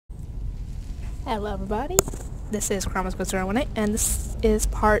Hello everybody, this is Chromas018 and this is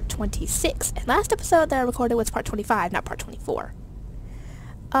part 26. And last episode that I recorded was part 25, not part 24.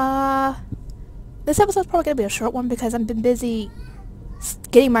 This episode's probably going to be a short one because I've been busy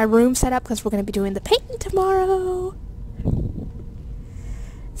getting my room set up because we're going to be doing the painting tomorrow.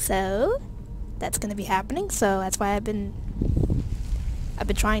 So, that's going to be happening, so that's why I've been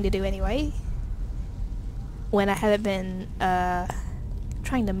trying to do anyway. When I haven't been,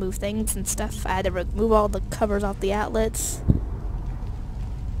 trying to move things and stuff. I had to remove all the covers off the outlets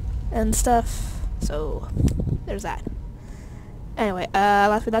and stuff, so there's that. Anyway,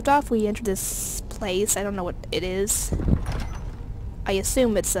 last we left off, we entered this place. I don't know what it is. I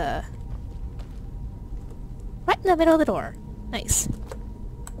assume it's right in the middle of the door. Nice.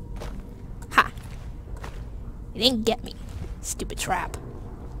 Ha! You didn't get me, stupid trap.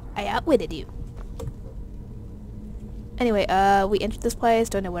 I outwitted you. Anyway, we entered this place,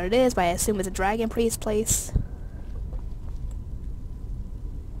 don't know what it is, but I assume it's a dragon priest place.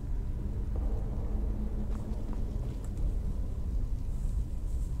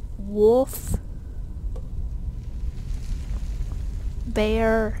 Wolf.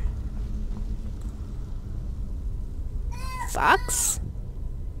 Bear. Fox?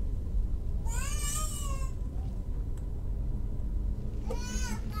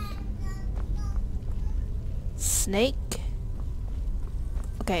 Snake.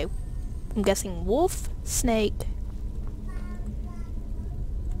 Okay, I'm guessing wolf, snake,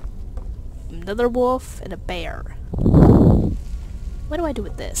 another wolf, and a bear. What do I do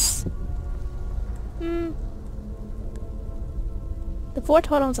with this? The 4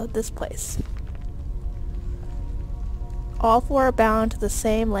 totems of this place. All 4 are bound to the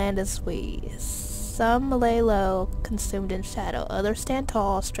same land as we. Some lay low, consumed in shadow. Others stand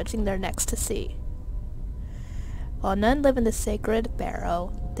tall, stretching their necks to see. While none live in the sacred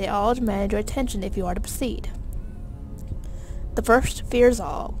barrow, they all demand your attention if you are to proceed. The first fears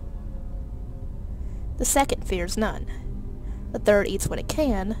all. The second fears none. The third eats what it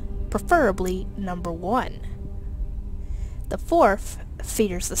can, preferably number 1. The fourth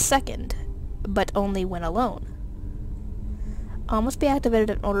fears the second, but only when alone. All must be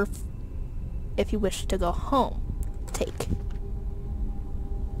activated in order if you wish to go home. Take.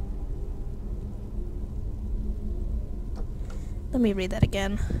 Let me read that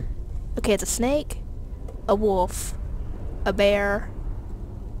again. Okay, it's a snake, a wolf, a bear,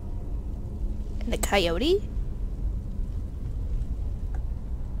 and a coyote?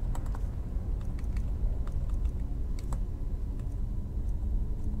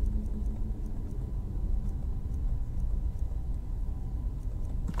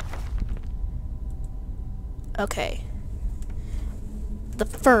 Okay. The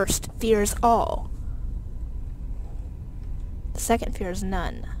first fears all. The second fears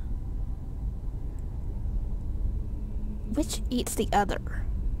none. Which eats the other?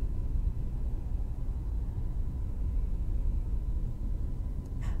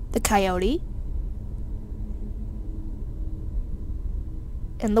 The coyote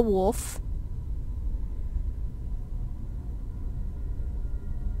and the wolf.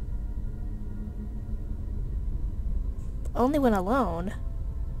 Only when alone.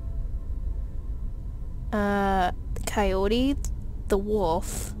 The coyote, the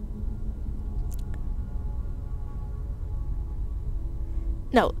wolf.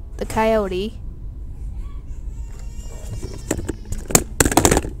 No, the coyote.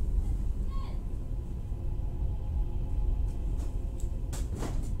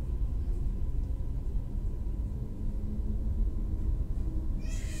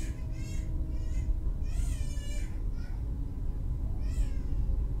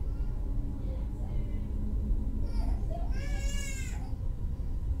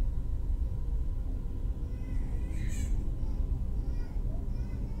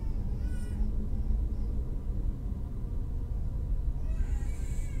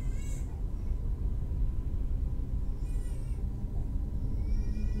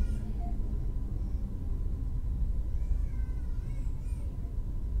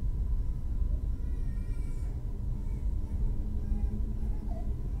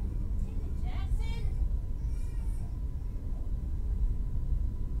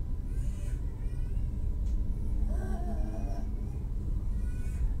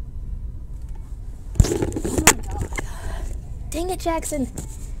 Dang it, Jackson!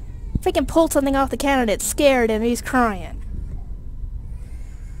 Freaking pulled something off the counter and it's scared and he's crying.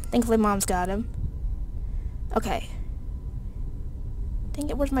 Thankfully Mom's got him. Okay. Dang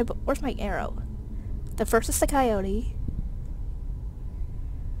it, where's my arrow? The first is the coyote.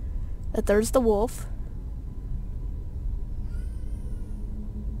 The third's the wolf.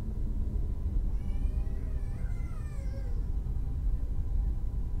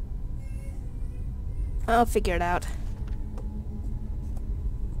 I'll figure it out.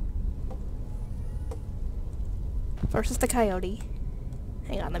 First is the coyote.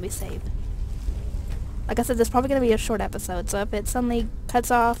 Hang on, let me save. Like I said, this is probably going to be a short episode, so if it suddenly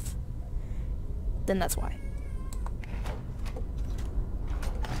cuts off, then that's why.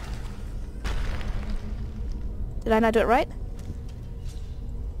 Did I not do it right?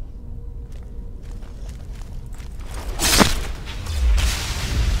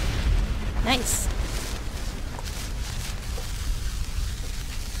 Nice.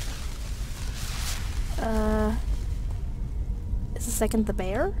 Is the second the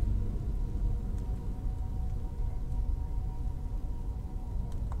bear?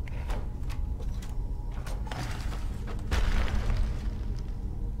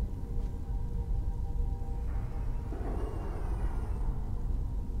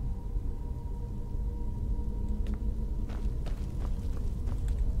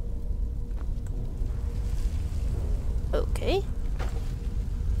 Okay.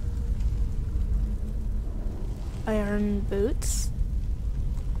 Iron boots.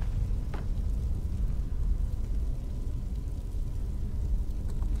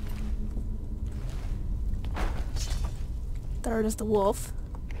 Third is the wolf.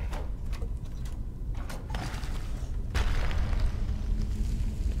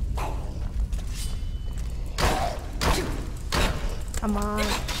 Come on.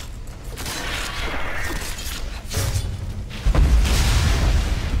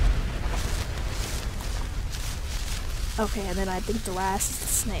 Okay, and then I think the last is the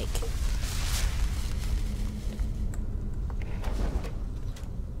snake.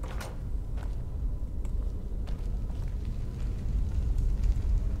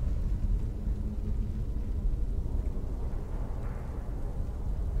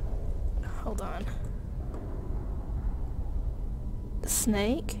 Hold on. The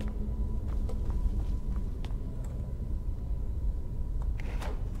snake?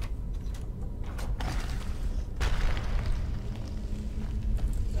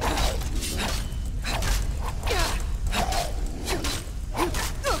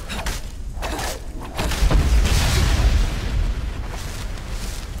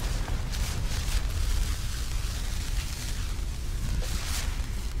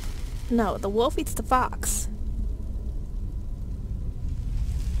 No, the wolf eats the fox.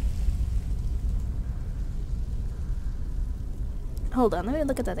 Hold on, let me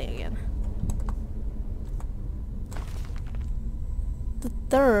look at that thing again. The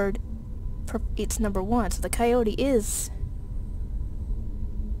third eats number one, so the coyote is...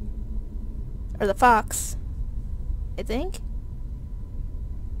 or the fox, I think?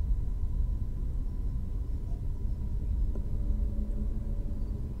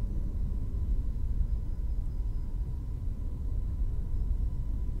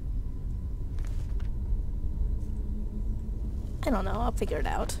 I don't know, I'll figure it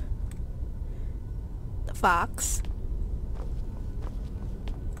out. The fox.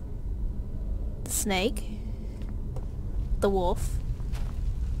 The snake. The wolf.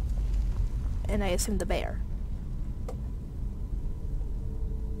 And I assume the bear.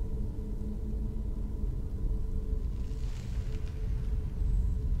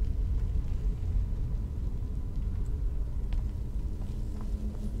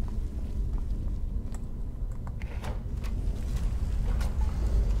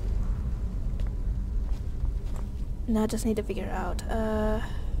 Now I just need to figure it out.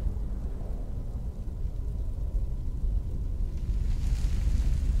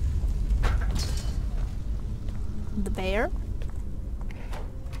 The bear?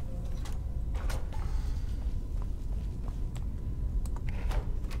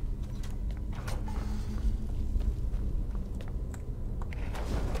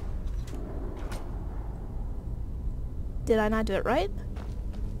 Did I not do it right?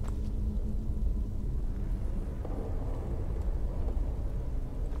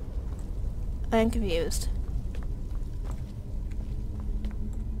 I am confused.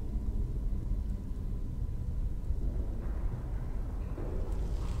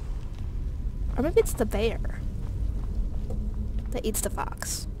 Or maybe it's the bear that eats the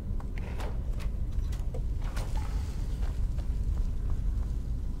fox.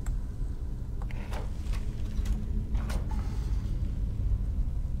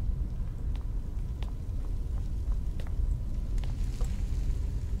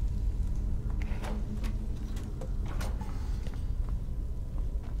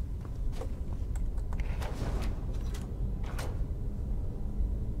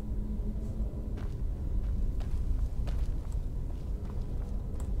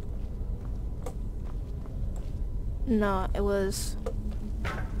 No, it was...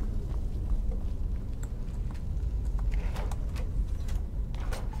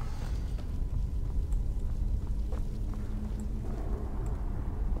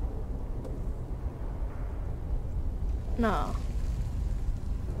 No.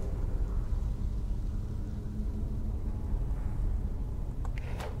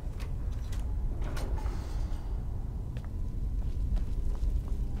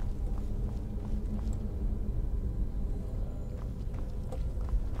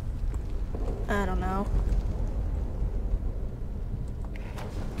 I don't know.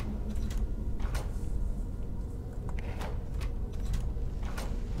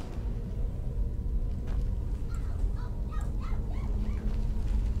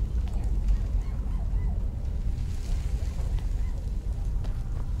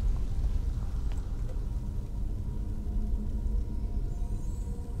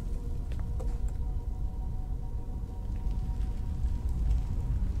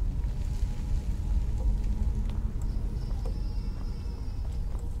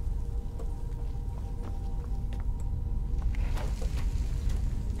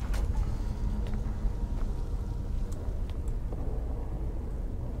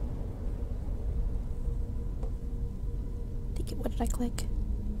 What did I click?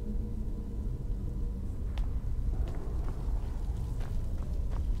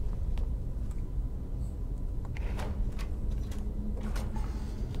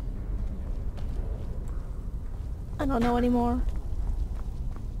 I don't know anymore.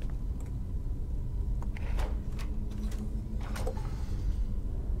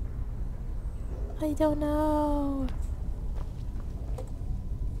 I don't know.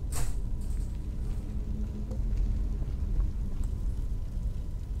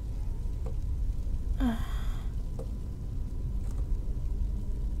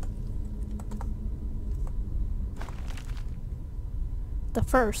 The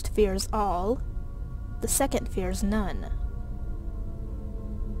first fears all, the second fears none.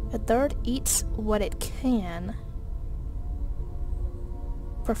 A third eats what it can,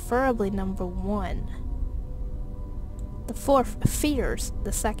 preferably number one. The fourth fears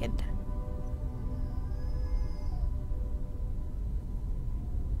the second.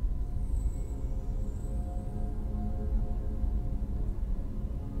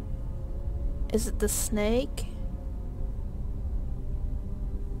 Is it the snake?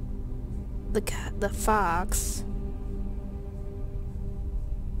 The fox?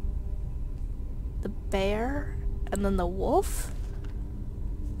 The bear? And then the wolf?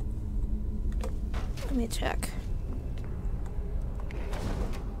 Let me check.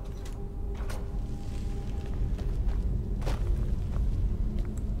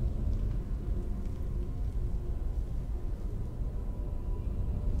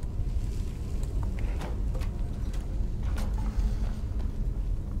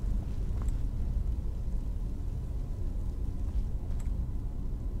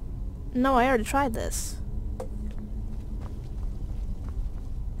 No, I already tried this.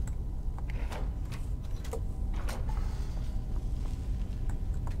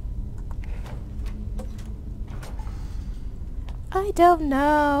 I don't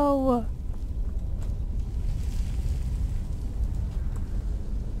know.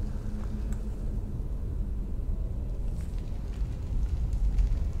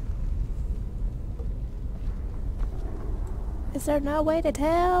 Is there no way to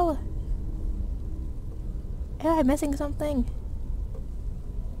tell? Am I missing something?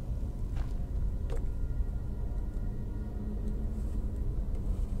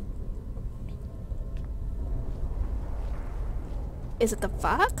 Is it the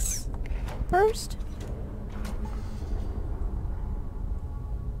fox first?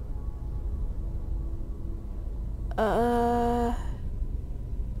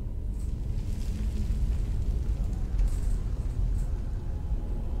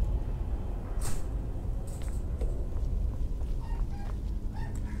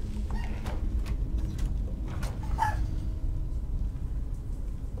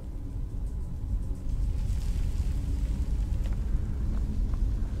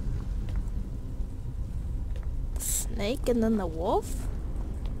 Snake and then the wolf?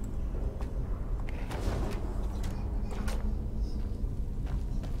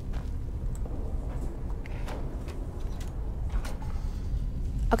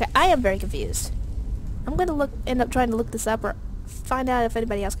 Okay, I am very confused. I'm gonna end up trying to look this up or find out if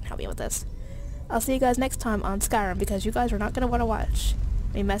anybody else can help me with this. I'll see you guys next time on Skyrim because you guys are not gonna want to watch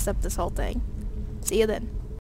me mess up this whole thing. See you then.